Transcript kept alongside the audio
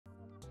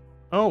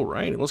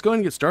Alright, let's go ahead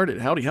and get started.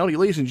 Howdy, howdy,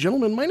 ladies and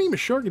gentlemen. My name is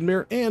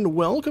Sharkinbear, and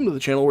welcome to the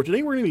channel where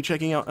today we're going to be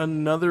checking out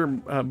another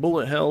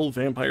bullet hell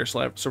vampire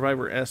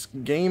survivor-esque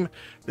game.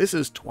 This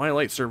is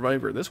Twilight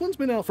Survivor. This one's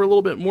been out for a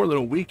little bit more than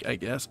a week, I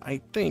guess.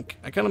 I think.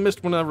 I kind of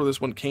missed whenever this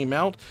one came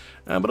out,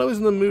 but I was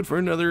in the mood for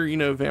another,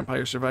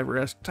 vampire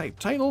survivor-esque type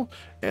title,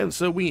 and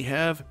so we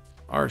have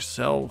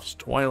ourselves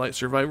Twilight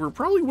Survivor,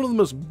 probably one of the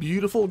most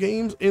beautiful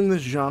games in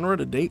this genre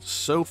to date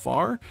so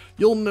far.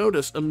 You'll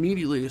notice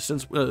immediately as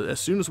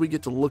soon as we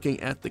get to looking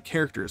at the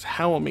characters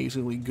how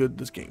amazingly good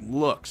this game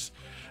looks.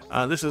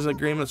 This is a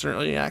game that's in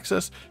early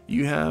access.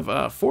 You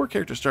have 4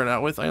 characters to start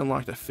out with. I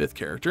unlocked a 5th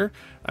character.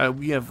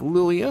 We have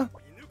Lilia,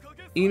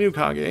 Inu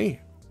Kage.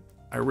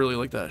 I really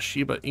like that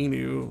Shiba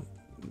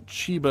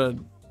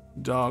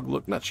dog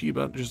look, not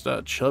Shiba, just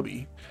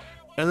chubby.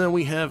 And then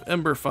we have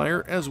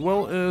Emberfire as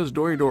well as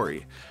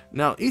Dory.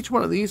 Now, each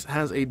one of these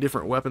has a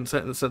different weapon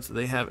set in the sense that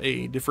they have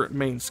a different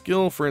main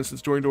skill. For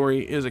instance, Dory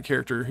is a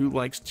character who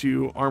likes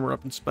to armor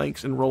up in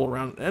spikes and roll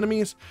around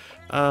enemies.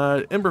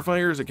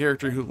 Emberfire is a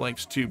character who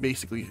likes to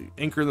basically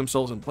anchor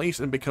themselves in place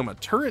and become a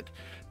turret.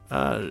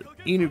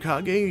 Inu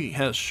Kage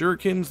has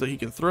shurikens that he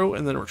can throw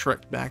and then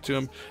retract back to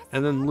him.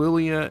 And then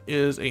Lilia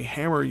is a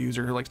hammer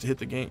user who likes to hit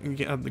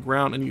the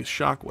ground and use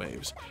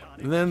shockwaves.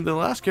 And then the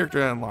last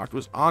character I unlocked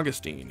was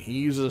Augustine. He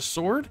uses a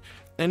sword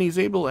and he's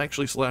able to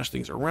actually slash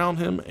things around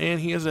him, and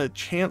he has a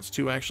chance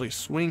to actually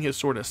swing his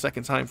sword a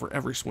second time for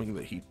every swing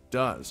that he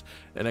does.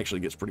 It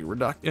actually gets pretty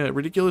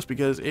ridiculous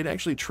because it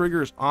actually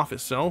triggers off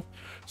itself.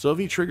 So if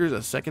he triggers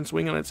a second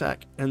swing on an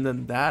attack, and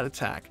then that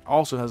attack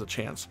also has a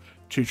chance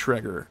to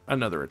trigger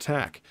another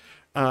attack.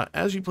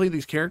 As you play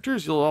these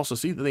characters, you'll also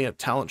see that they have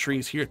talent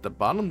trees here at the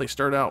bottom. They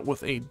start out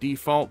with a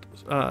default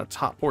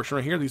top portion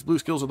right here. These blue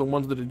skills are the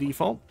ones that are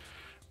default.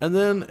 And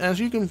then as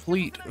you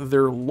complete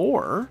their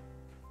lore,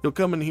 you'll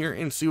come in here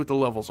and see what the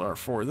levels are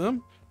for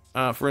them.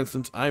 For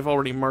instance, I've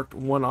already marked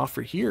one off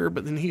for here,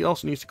 but then he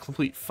also needs to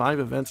complete 5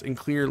 events and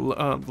clear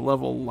the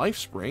level Life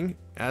Spring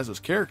as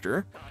his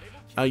character.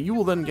 You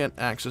will then get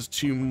access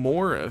to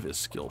more of his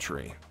skill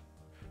tree.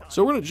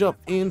 So we're going to jump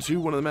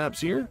into one of the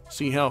maps here,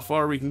 see how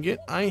far we can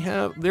get.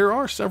 There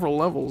are several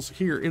levels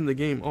here in the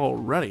game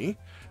already.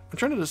 I'm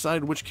trying to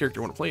decide which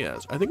character I want to play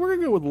as. I think we're going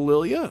to go with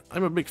Lilia.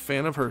 I'm a big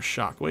fan of her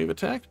shockwave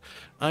attack.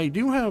 I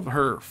do have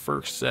her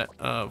first set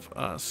of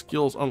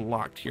skills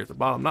unlocked here at the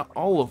bottom. Not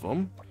all of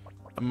them,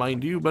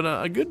 mind you, but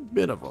a good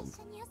bit of them.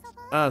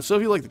 So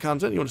if you like the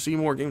content, you want to see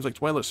more games like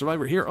Twilight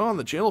Survivor here on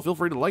the channel, feel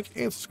free to like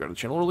and subscribe to the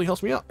channel. It really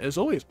helps me out. As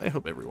always, I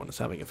hope everyone is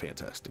having a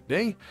fantastic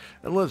day,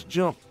 and let's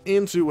jump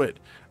into it.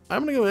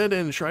 I'm going to go ahead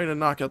and try to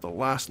knock out the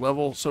last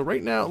level. So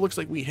right now it looks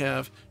like we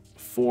have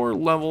 4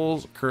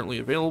 levels currently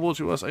available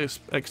to us, I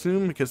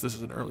assume, because this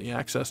is an early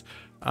access.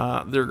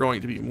 There are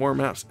going to be more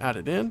maps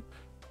added in.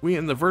 We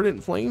in the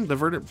Verdant Plain. The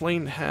Verdant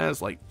Plain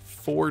has like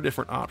 4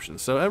 different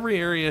options. So every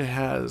area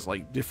has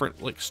like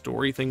different like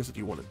story things that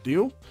you want to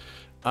do.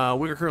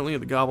 We are currently at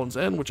the Goblin's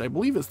End, which I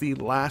believe is the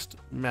last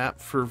map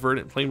for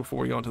Verdant Plain before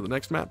we go on to the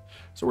next map.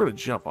 So we're going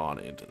to jump on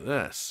into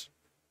this.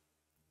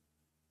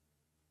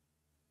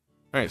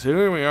 Alright, so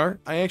here we are.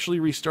 I actually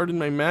restarted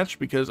my match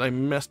because I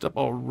messed up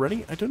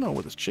already. I don't know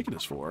what this chicken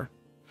is for.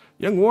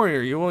 Young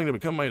warrior, you're willing to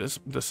become my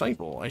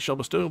disciple. I shall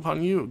bestow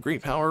upon you a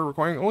great power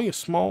requiring only a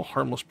small,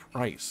 harmless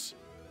price.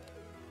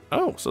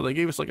 Oh, so they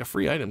gave us like a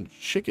free item.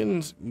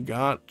 Chicken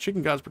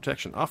God's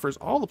Protection offers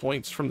all the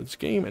points from this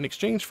game in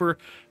exchange for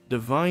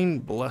Divine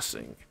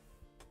Blessing.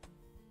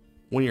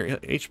 When your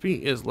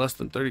HP is less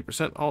than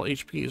 30%, all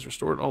HP is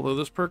restored, although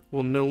this perk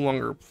will no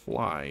longer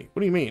apply.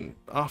 What do you mean?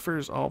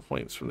 Offers all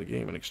points from the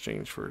game in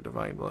exchange for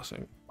Divine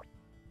Blessing.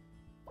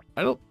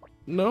 I don't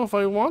know if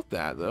I want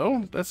that,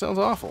 though. That sounds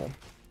awful.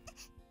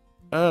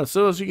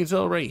 So as you can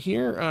tell right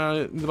here,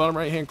 in the bottom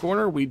right-hand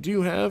corner, we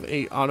do have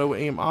a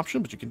auto-aim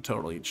option, but you can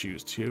totally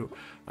choose to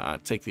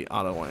take the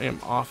auto-aim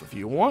off if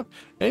you want.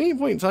 At any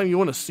point in time you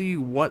want to see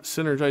what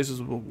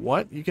synergizes with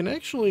what, you can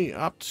actually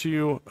opt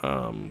to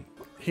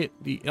hit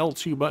the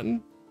L2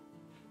 button,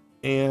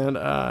 and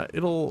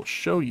it'll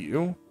show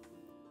you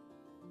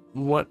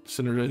what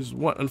synergizes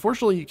what.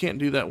 Unfortunately, you can't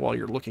do that while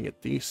you're looking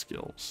at these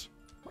skills.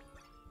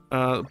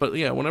 But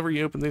yeah, whenever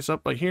you open this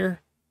up by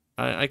here,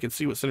 I can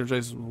see what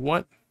synergizes with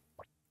what.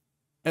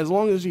 As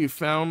long as you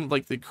found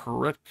like the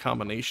correct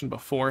combination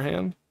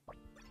beforehand.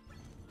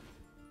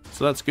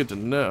 So that's good to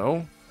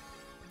know.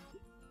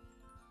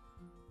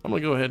 I'm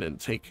gonna go ahead and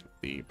take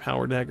the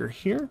power dagger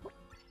here.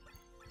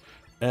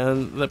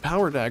 And the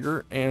power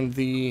dagger and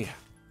the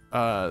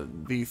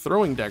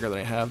throwing dagger that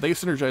I have, they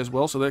synergize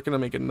well, so they're going to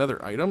make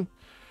another item.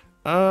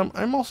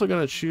 I'm also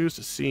going to choose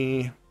to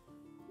see...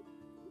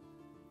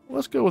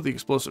 Let's go with the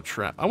explosive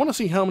trap. I want to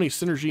see how many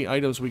synergy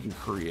items we can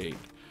create.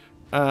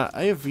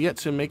 I have yet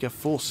to make a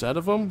full set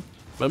of them,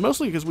 but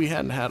mostly because we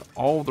hadn't had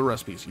all of the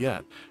recipes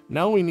yet.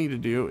 Now what we need to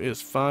do is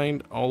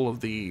find all of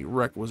the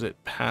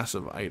requisite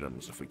passive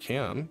items, if we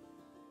can.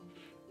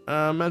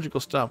 Magical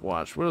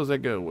stopwatch. What does that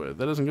go with?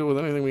 That doesn't go with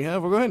anything we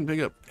have. We'll go ahead and pick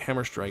up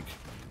Hammer Strike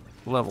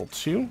level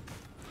 2.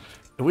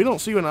 If we don't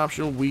see an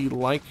option we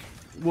like,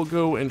 we'll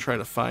go and try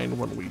to find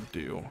one we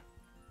do.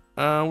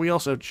 We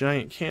also have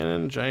Giant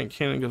Cannon. Giant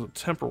Cannon goes with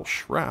Temporal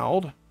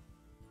Shroud.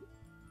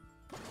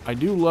 I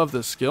do love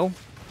this skill.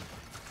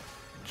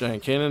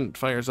 Giant Cannon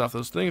fires off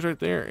those things right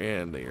there,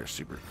 and they are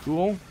super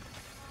cool.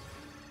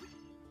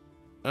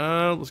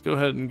 Let's go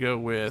ahead and go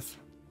with...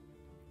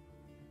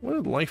 What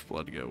did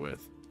Lifeblood go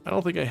with? I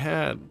don't think I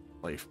had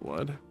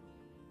Lifeblood.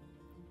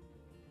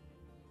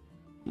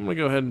 I'm gonna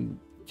go ahead and...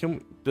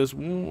 Does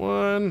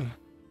one...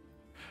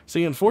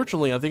 See,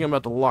 unfortunately, I think I'm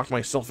about to lock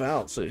myself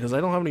out, because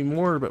I don't have any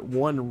more but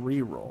one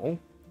reroll.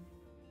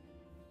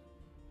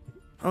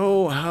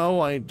 Oh, how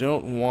I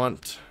don't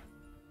want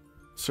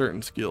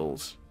certain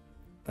skills.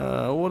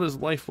 What does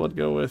Lifeblood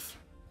go with?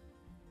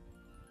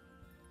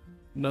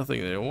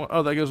 Nothing there.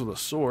 Oh, that goes with a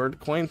sword.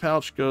 Coin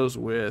Pouch goes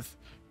with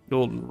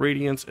Golden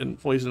Radiance, and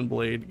Poison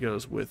Blade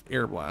goes with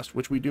Air Blast,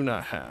 which we do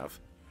not have.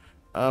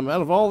 Out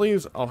of all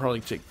these, I'll probably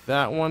take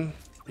that one,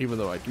 even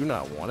though I do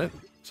not want it.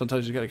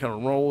 Sometimes you gotta kind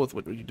of roll with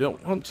what you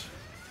don't want.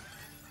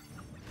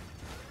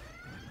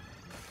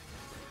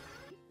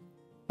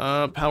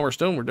 Power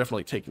Stone, we're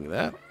definitely taking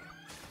that.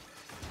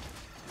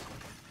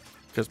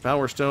 Because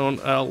Power Stone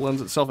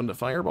lends itself into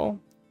Fireball.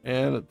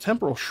 And a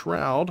Temporal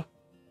Shroud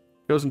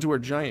goes into our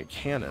Giant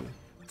Cannon.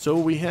 So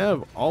we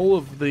have all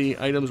of the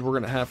items we're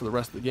going to have for the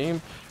rest of the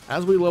game.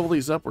 As we level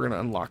these up, we're going to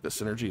unlock the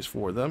synergies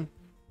for them.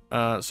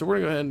 So we're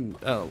going to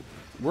go ahead and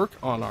work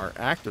on our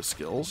active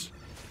skills.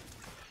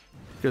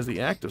 Because the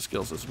active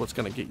skills is what's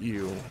going to get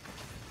you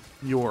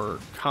your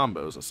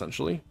combos,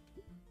 essentially.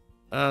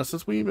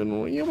 Since we've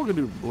been... Yeah, we're going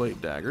to do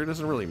Blade Dagger. It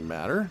doesn't really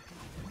matter.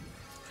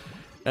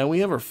 And we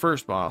have our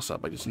first boss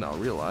up, I just now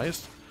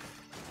realized.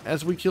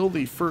 As we kill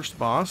the first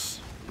boss,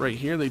 right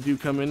here, they do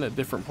come in at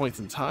different points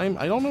in time.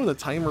 I don't know what the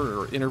timer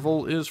or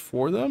interval is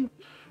for them,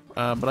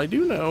 but I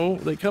do know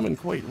they come in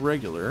quite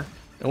regular.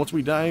 And once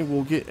we die,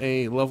 we'll get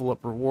a level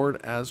up reward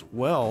as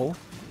well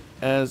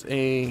as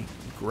a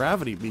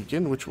gravity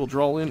beacon, which will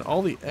draw in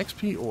all the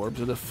XP orbs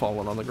that have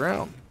fallen on the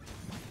ground.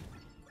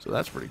 So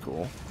that's pretty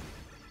cool.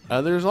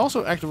 There's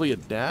also actively a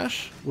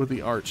dash with the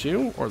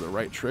R2 or the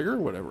right trigger,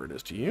 whatever it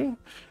is to you.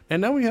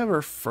 And now we have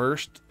our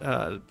first,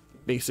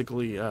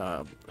 basically,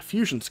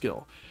 fusion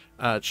skill.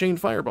 Chain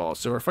Fireball.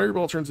 So our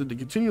Fireball turns into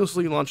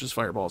continuously launches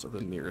fireballs at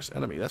the nearest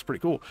enemy. That's pretty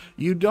cool.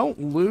 You don't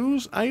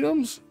lose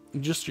items,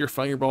 just your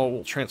Fireball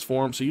will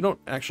transform, so you don't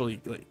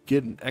actually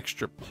get an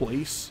extra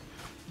place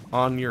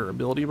on your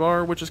ability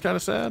bar, which is kind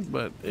of sad,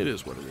 but it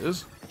is what it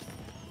is.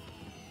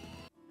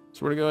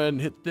 So we're going to go ahead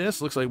and hit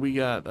this. Looks like we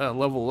got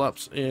level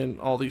ups in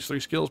all these three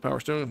skills: Power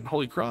Stone,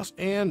 Holy Cross,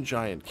 and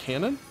Giant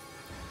Cannon.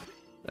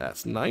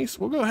 That's nice.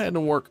 We'll go ahead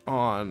and work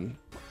on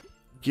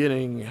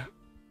getting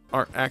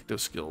our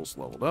active skills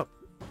leveled up.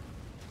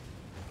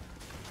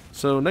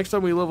 So next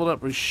time we leveled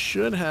up, we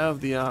should have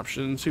the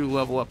option to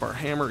level up our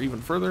hammer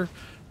even further,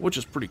 which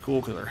is pretty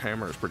cool because our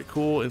hammer is pretty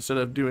cool. Instead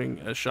of doing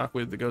a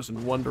shockwave that goes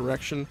in one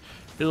direction,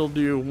 it'll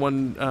do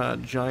one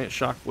giant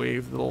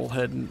shockwave that'll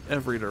head in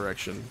every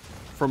direction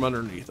from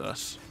underneath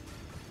us.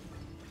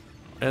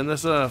 And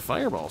this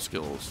fireball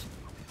skill is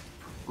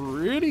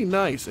pretty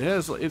nice.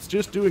 It's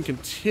just doing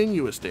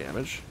continuous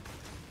damage.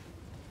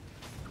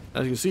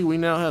 As you can see, we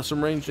now have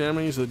some ranged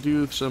enemies that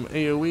do some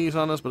AoEs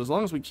on us, but as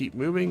long as we keep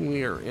moving,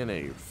 we are in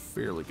a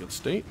fairly good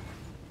state.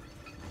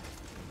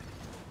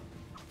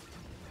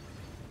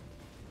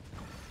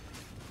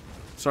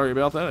 Sorry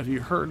about that. If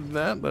you heard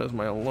that, that is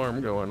my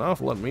alarm going off.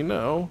 Let me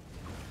know.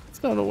 It's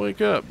time to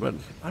wake up, but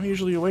I'm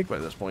usually awake by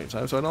this point in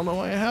time, so I don't know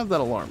why I have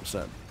that alarm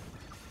set.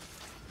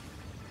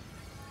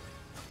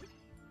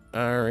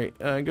 Alright,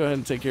 go ahead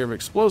and take care of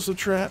Explosive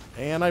Trap,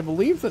 and I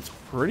believe that's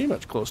pretty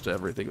much close to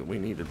everything that we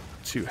needed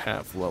to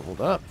have leveled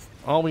up.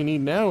 All we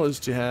need now is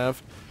to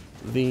have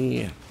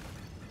the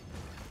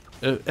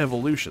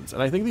evolutions,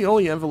 and I think the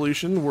only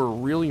evolution we're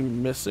really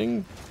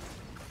missing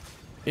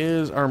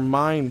is our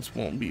mines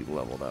won't be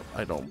leveled up,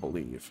 I don't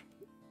believe.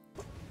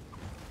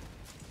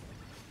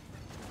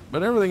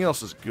 But everything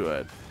else is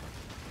good.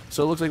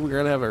 So it looks like we're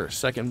going to have our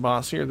second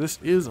boss here. This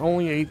is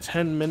only a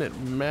 10-minute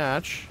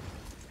match.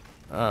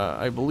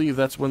 I believe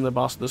that's when the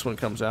boss of this one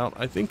comes out.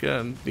 I think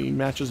the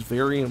matches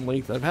vary in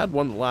length. I've had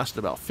one that lasted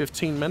about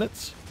 15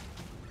 minutes.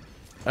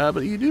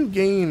 But you do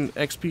gain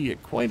XP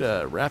at quite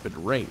a rapid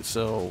rate,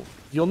 so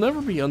you'll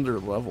never be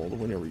under-leveled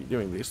whenever you're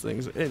doing these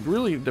things. It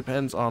really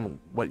depends on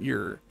what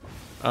your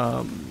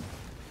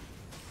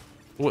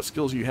what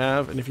skills you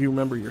have, and if you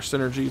remember your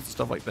synergies and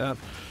stuff like that.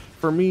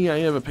 For me, I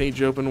have a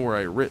page open where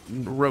I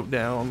wrote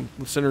down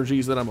the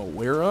synergies that I'm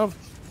aware of.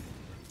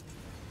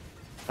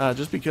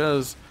 Just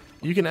because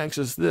you can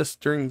access this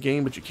during the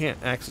game, but you can't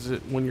access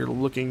it when you're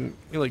looking,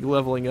 like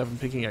leveling up and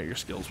picking out your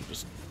skills, which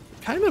is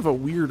kind of a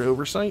weird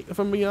oversight, if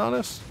I'm being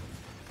honest.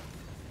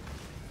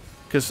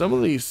 Because some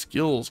of these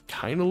skills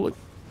kind of look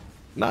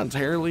not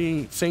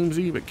entirely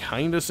samey, but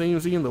kind of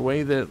samey in the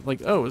way that,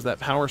 like, oh, is that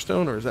Power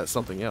Stone or is that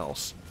something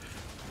else?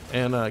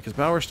 And because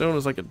Power Stone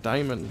is like a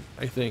diamond,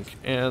 I think,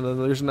 and then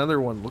there's another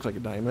one that looks like a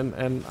diamond,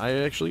 and I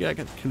actually got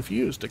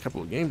confused a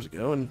couple of games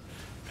ago and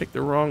picked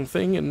the wrong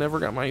thing and never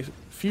got my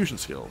fusion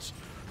skills.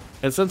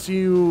 And since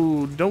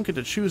you don't get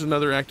to choose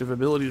another active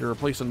ability to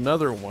replace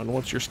another one,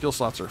 once your skill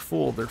slots are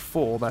full, they're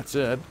full, that's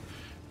it.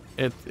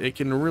 It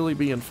can really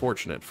be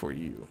unfortunate for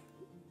you.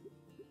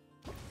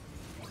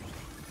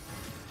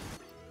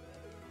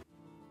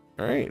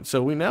 Alright,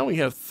 so we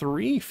have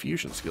 3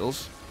 fusion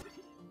skills.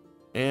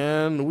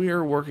 And we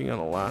are working on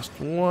the last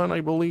one,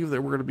 I believe,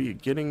 that we're going to be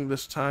getting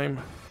this time.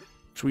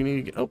 Which we need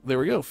to get, oh, there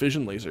we go,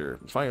 fission laser.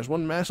 Fires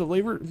 1 massive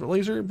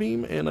laser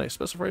beam in a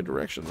specified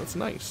direction. That's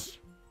nice.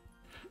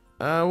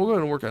 We'll go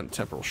ahead and work on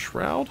temporal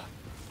shroud.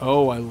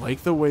 Oh, I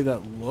like the way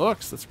that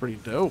looks. That's pretty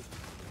dope.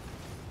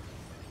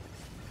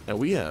 And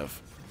we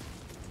have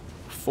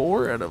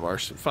 4 out of our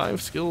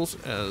 5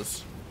 skills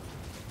as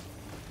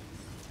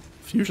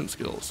fusion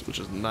skills, which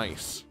is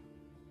nice.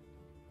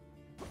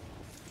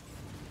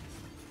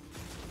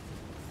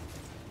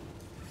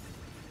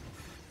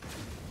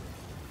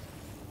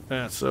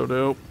 That's so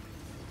dope.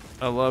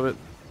 I love it.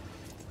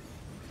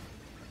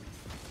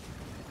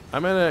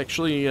 I'm gonna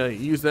actually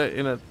use that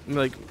in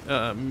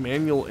a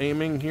manual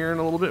aiming here in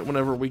a little bit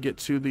whenever we get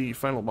to the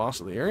final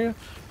boss of the area.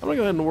 I'm gonna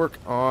go ahead and work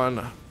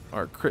on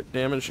our crit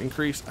damage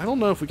increase. I don't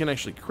know if we can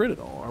actually crit at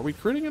all. Are we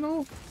critting at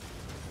all?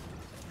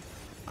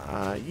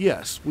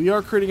 Yes, we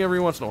are critting every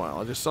once in a while.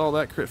 I just saw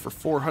that crit for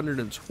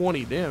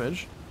 420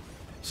 damage.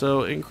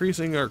 So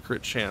increasing our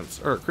crit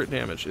chance, or crit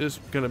damage, is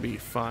gonna be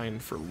fine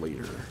for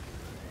later.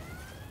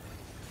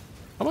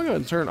 I'm gonna go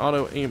ahead and turn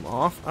auto aim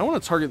off. I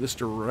want to target this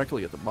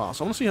directly at the boss.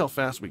 I want to see how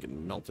fast we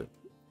can melt it.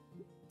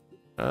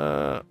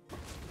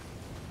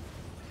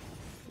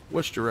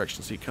 Which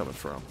direction is he coming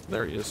from?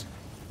 There he is.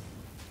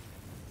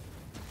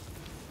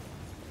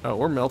 Oh,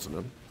 we're melting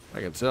him. I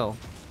can tell.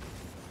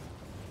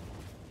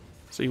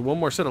 See, one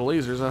more set of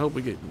lasers. I hope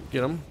we get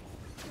him.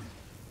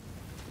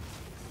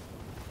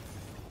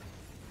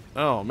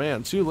 Oh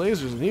man, 2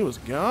 lasers and he was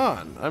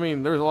gone. I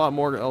mean, there's a lot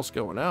more else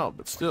going out,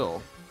 but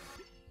still.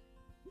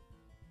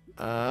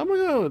 I'm gonna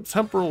go with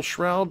temporal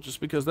shroud just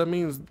because that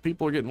means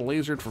people are getting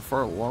lasered for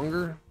far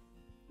longer.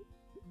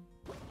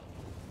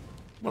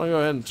 I'm gonna go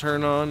ahead and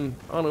turn on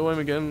auto aim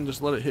again and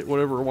just let it hit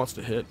whatever it wants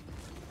to hit.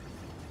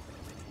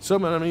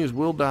 Some enemies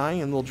will die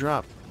and they'll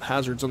drop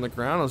hazards on the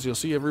ground. As you'll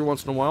see every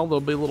once in a while, there'll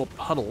be a little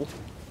puddle.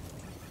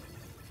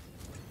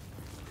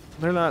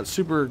 They're not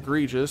super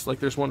egregious,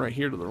 like there's one right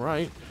here to the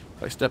right.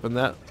 If I step in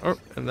that, oh,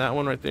 and that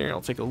one right there,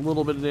 I'll take a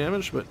little bit of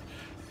damage, but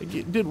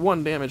it did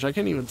 1 damage. I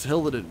can't even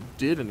tell that it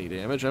did any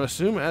damage. I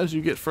assume as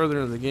you get further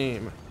into the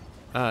game,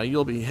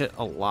 you'll be hit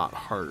a lot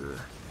harder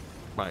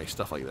by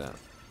stuff like that.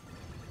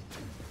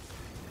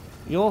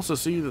 You'll also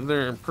see that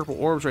there are purple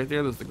orbs right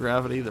there. That's the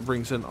gravity that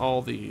brings in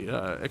all the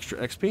extra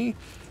XP.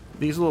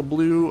 These little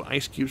blue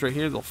ice cubes right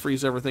here, they'll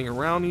freeze everything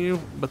around you,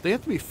 but they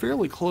have to be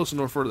fairly close in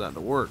order for that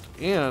to work.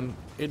 And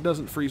it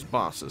doesn't freeze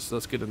bosses, so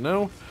that's good to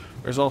know.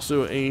 There's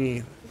also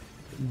a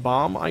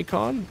bomb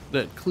icon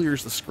that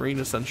clears the screen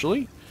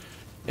essentially.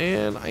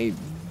 And I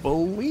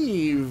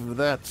believe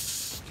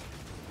that's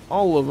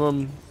all of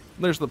them.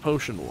 There's the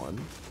potion one.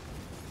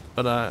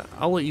 But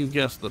I'll let you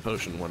guess the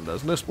potion one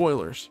does. No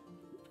spoilers.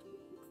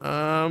 Go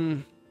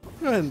ahead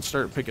and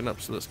start picking up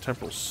this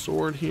temporal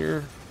sword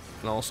here.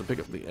 And I'll also pick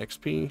up the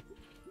XP.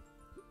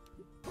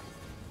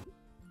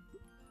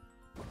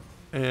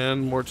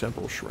 And more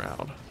temporal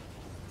shroud.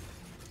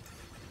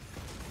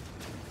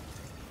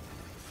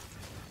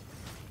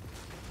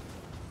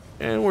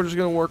 And we're just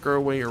going to work our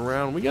way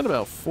around. We got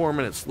about 4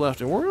 minutes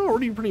left, and we're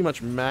already pretty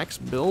much max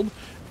build.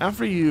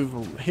 After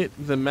you've hit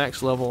the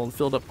max level and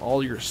filled up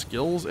all your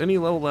skills, any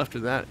level after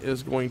that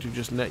is going to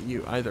just net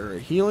you either a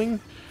healing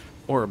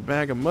or a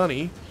bag of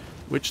money,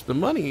 which the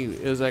money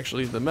is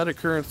actually the meta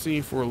currency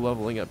for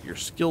leveling up your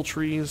skill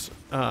trees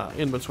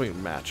in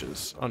between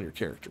matches on your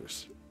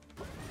characters.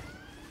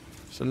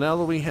 So now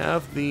that we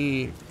have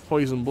the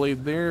poison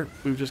blade there,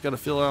 we've just got to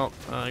fill out,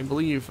 I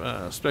believe,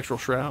 spectral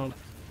shroud,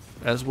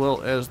 as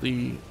well as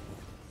the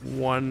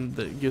one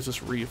that gives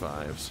us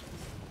revives.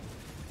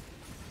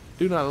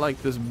 Do not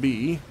like this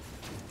bee.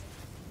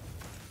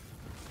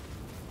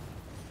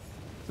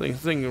 This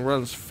thing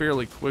runs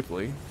fairly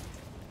quickly.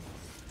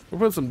 We'll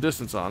put some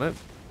distance on it.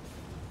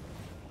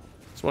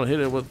 Just want to hit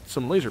it with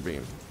some laser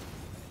beam.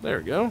 There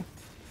we go.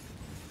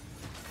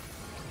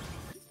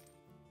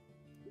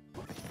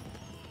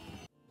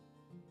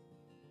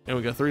 And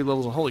we got 3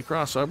 levels of Holy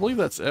Cross, so I believe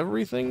that's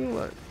everything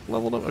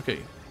leveled up. Okay.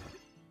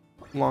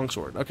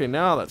 Longsword. Okay,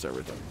 now that's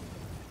everything.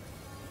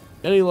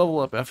 Any level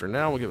up after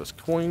now will give us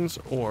coins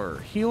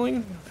or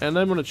healing, and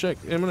I'm gonna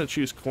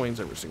choose coins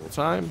every single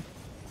time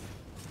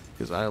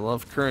because I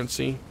love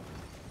currency.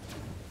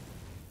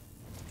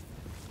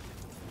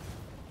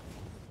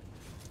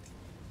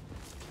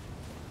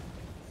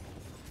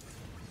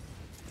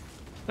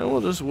 And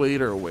we'll just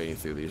wade our way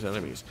through these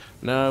enemies.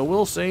 Now, I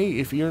will say,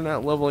 if you're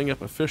not leveling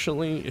up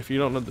efficiently, if you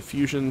don't have the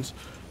fusions,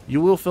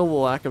 you will feel the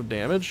lack of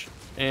damage,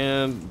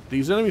 and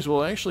these enemies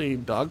will actually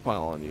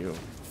dogpile on you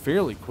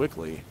fairly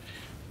quickly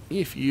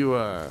if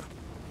you're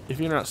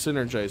not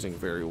synergizing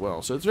very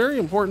well. So it's very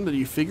important that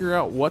you figure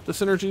out what the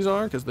synergies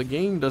are, because the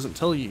game doesn't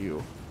tell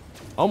you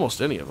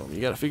almost any of them. You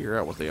got to figure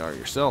out what they are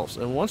yourselves.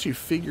 And once you've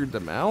figured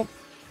them out,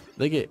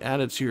 they get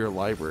added to your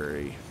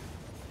library.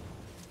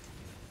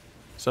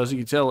 So as you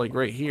can tell, like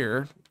right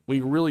here,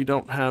 we really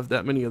don't have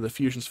that many of the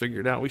fusions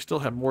figured out. We still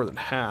have more than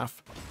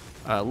half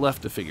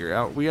left to figure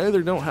out. We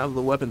either don't have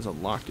the weapons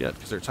unlocked yet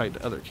because they're tied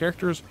to other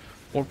characters,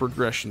 or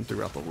progression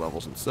throughout the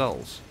levels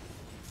themselves.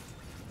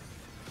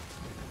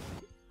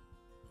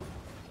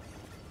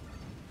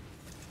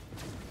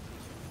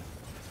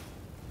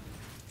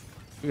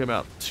 We got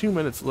about 2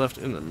 minutes left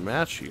in the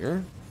match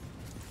here,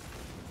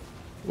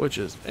 which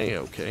is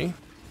a-okay.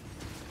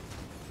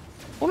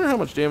 Wonder how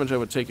much damage I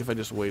would take if I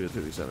just waded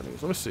through these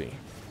enemies. Let me see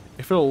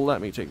if it'll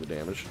let me take the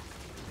damage.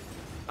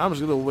 I'm just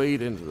gonna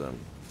wade into them.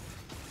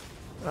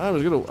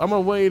 I'm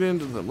gonna wade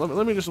into them.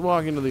 Let me just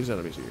walk into these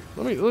enemies here.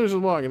 Let me just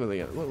walk into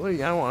the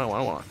enemies. I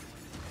want.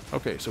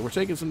 Okay, so we're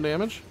taking some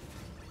damage.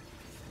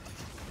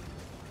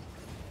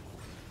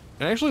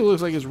 It actually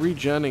looks like it's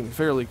regenning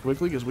fairly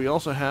quickly because we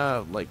also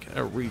have like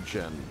a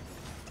regen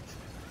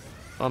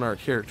on our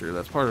character.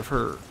 That's part of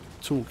her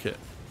toolkit.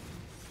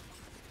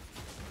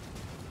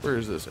 Where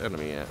is this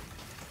enemy at?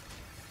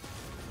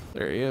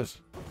 There he is.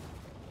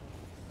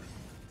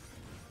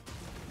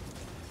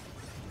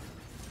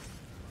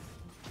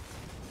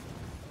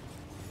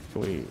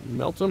 Can we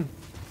melt him?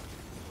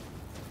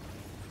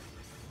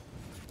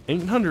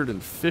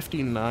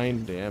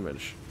 859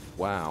 damage.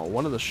 Wow,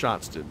 one of the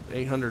shots did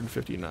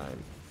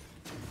 859.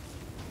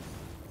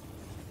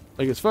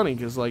 Like, it's funny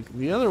because like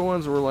the other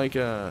ones were like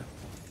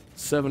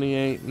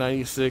 78,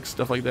 96,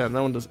 stuff like that, and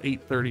that one does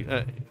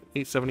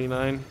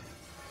 879.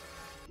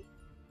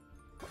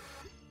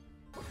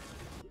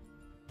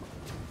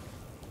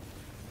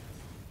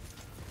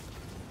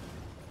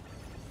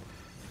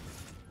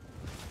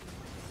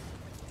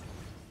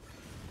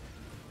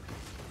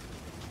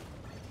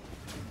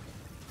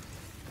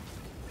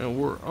 And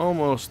we're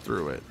almost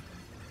through it.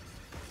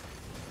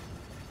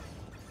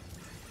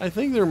 I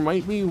think there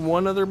might be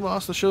one other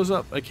boss that shows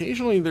up.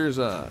 Occasionally there's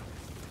a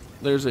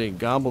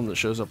goblin that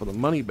shows up with a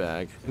money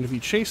bag, and if you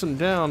chase him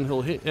down,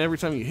 he'll hit every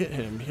time you hit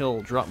him,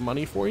 he'll drop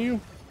money for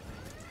you.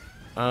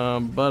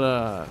 And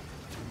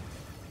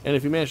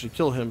if you manage to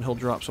kill him, he'll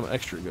drop some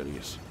extra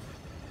goodies.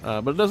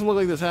 But it doesn't look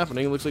like this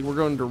happening. It looks like we're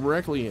going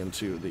directly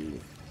into the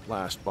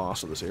last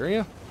boss of this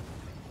area.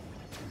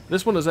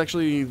 This one is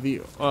actually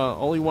the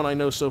only one I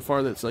know so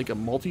far that's like a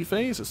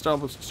multi-phase. It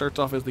starts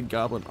off as the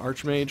Goblin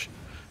Archmage,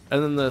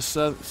 and then the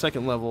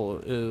second level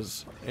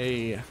is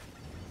a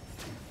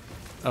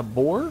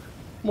boar,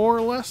 more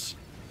or less.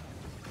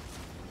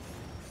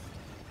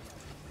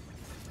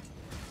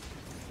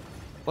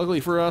 Luckily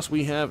for us,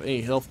 we have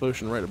a health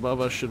potion right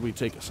above us should we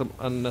take some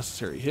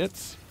unnecessary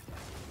hits.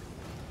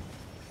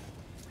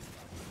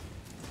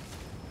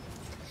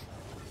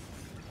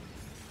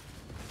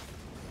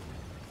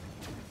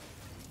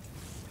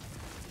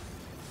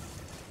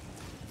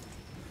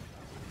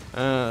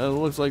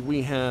 It looks like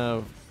we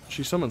have...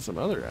 She summoned some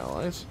other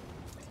allies.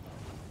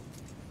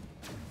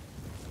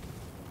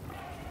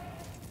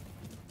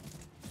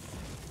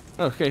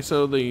 Okay,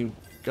 so the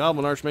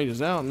Goblin Archmage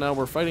is out, and now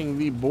we're fighting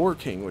the Boar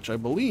King, which I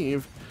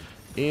believe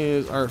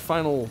is our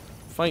final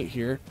fight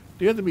here.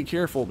 You have to be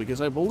careful, because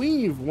I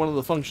believe one of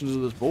the functions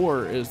of this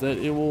boar is that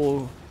it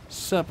will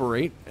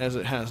separate, as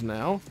it has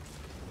now,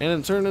 and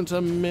then turn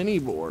into many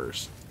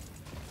boars.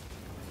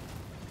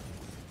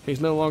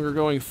 He's no longer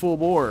going full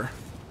bore.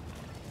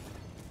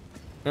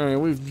 Alright,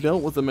 we've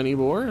dealt with the mini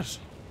boars.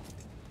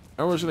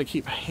 Now we're just going to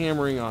keep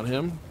hammering on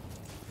him.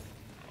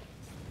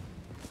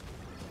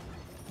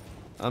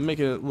 I'm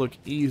making it look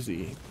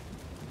easy.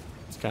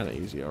 It's kind of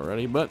easy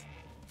already, but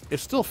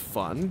it's still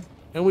fun.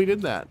 And we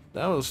did that.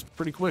 That was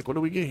pretty quick. What do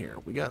we get here?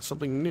 We got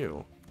something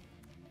new.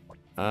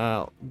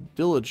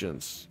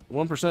 Diligence.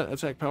 1%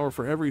 attack power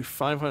for every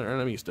 500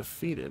 enemies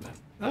defeated.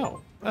 Oh,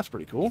 that's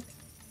pretty cool.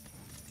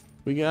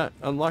 We got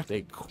unlocked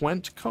a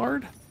Quent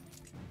card.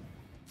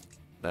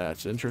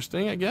 That's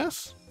interesting, I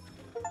guess.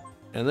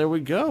 And there we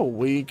go.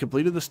 We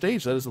completed the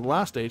stage. That is the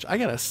last stage. I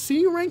got a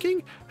C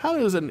ranking? How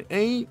does an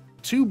A,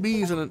 2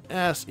 B's, and an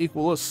S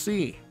equal a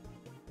C?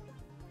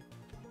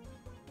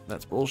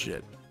 That's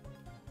bullshit.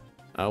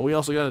 We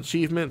also got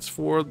achievements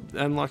for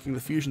unlocking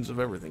the fusions of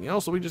everything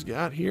else that we just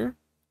got here.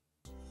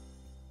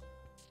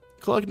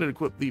 Collect and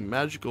equip the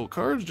magical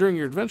cards during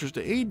your adventures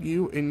to aid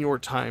you in your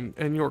time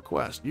and your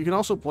quest. You can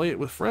also play it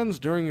with friends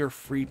during your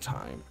free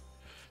time.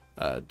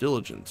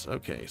 Diligence.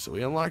 Okay, so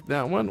we unlocked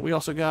that one. We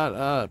also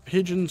got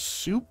Pigeon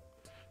Soup,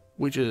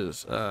 which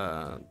is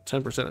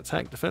 10%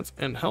 attack, defense,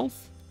 and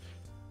health.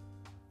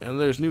 And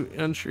there's new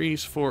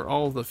entries for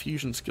all the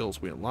fusion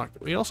skills we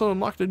unlocked. We also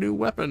unlocked a new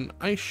weapon,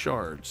 Ice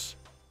Shards,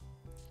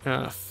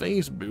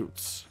 Phase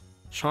Boots,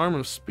 Charm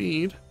of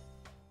Speed,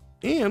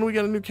 and we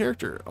got a new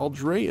character,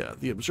 Aldrea,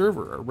 the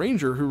Observer, a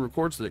ranger who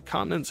records the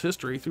continent's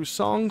history through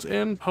songs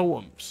and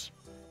poems.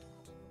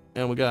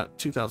 And we got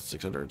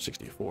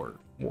 2,664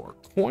 more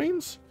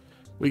coins.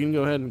 We can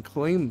go ahead and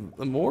claim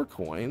the more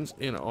coins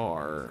in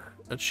our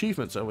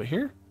achievements over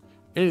here.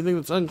 Anything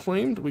that's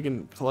unclaimed, we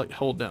can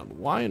hold down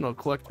Y and it'll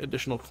collect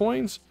additional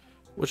coins,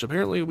 which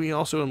apparently we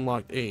also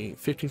unlocked a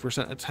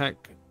 15% attack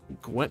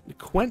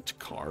Quent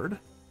card.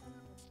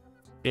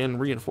 and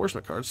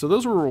reinforcement cards. So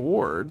those were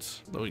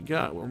rewards that we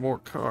got, were more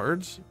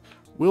cards.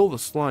 Will the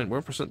Slime,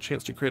 1%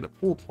 chance to create a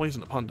pool of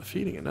poison upon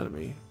defeating an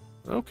enemy.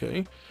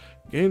 Okay.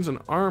 Gains an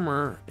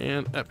armor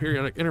and at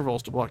periodic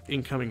intervals to block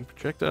incoming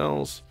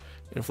projectiles.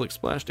 Inflict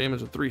splash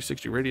damage at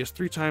 360 radius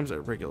 3 times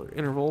at regular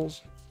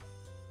intervals.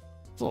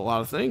 That's a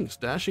lot of things.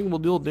 Dashing will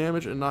deal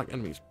damage and knock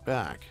enemies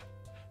back.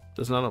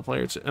 Does not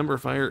apply to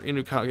Emberfire,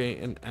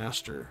 Inukage, and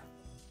Aster.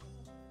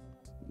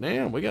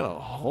 Damn, we got a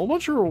whole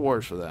bunch of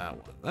rewards for that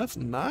one. That's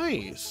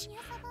nice.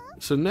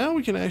 So now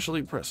we can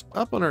actually press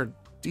up on our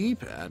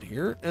D-pad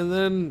here and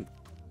then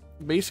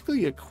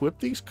basically equip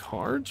these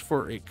cards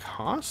for a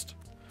cost.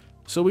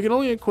 So we can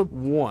only equip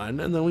one,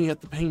 and then we have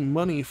to pay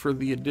money for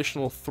the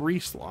additional 3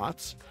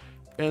 slots.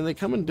 And they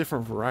come in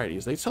different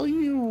varieties. They tell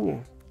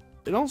you,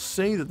 they don't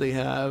say that they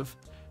have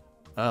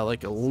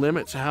like a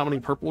limit to how many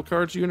purple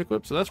cards you can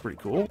equip, so that's pretty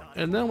cool.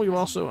 And then we've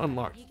also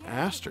unlocked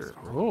Aster.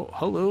 Oh,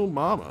 hello,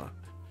 mama.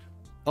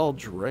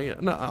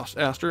 Aldrea, no,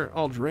 Aster,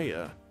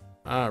 Aldrea.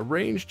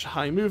 Ranged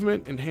high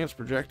movement, enhanced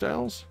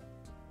projectiles.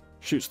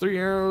 Shoots 3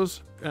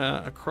 arrows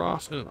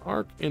across in an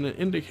arc in an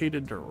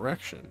indicated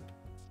direction.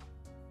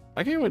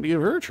 I can't wait to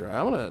give her a try.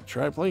 I'm gonna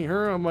try playing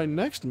her on my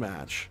next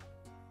match.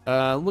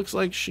 Looks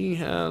like she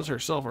has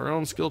herself her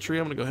own skill tree.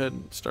 I'm gonna go ahead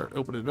and start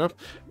opening it up.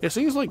 It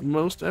seems like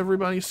most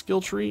everybody's skill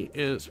tree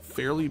is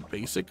fairly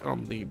basic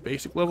on the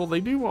basic level.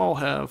 They do all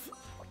have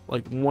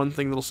like one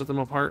thing that'll set them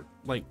apart.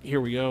 Like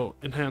here we go,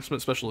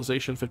 enhancement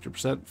specialization,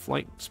 50%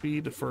 flight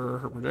speed for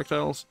her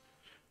projectiles,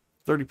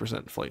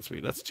 30% flight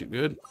speed. That's too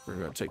good. We're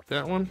gonna take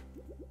that one.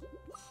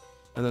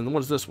 And then what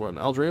is this one?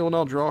 Aldrea will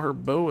now draw her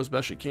bow as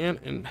best she can,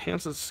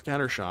 enhances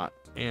scatter shot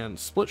and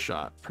split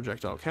shot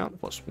projectile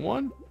count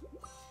 +1.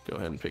 Go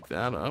ahead and pick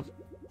that up.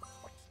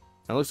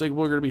 Now it looks like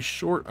we're going to be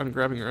short on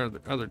grabbing her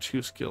other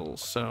 2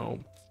 skills, so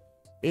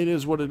it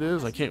is what it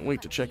is. I can't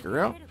wait to check her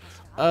out.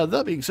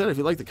 That being said, if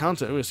you like the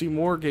content and want to see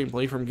more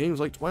gameplay from games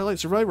like Twilight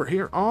Survivor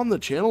here on the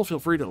channel, feel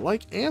free to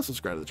like and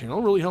subscribe to the channel.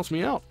 It really helps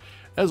me out.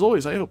 As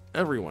always, I hope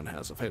everyone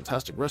has a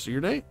fantastic rest of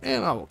your day,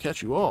 and I will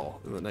catch you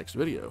all in the next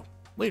video.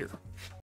 Later.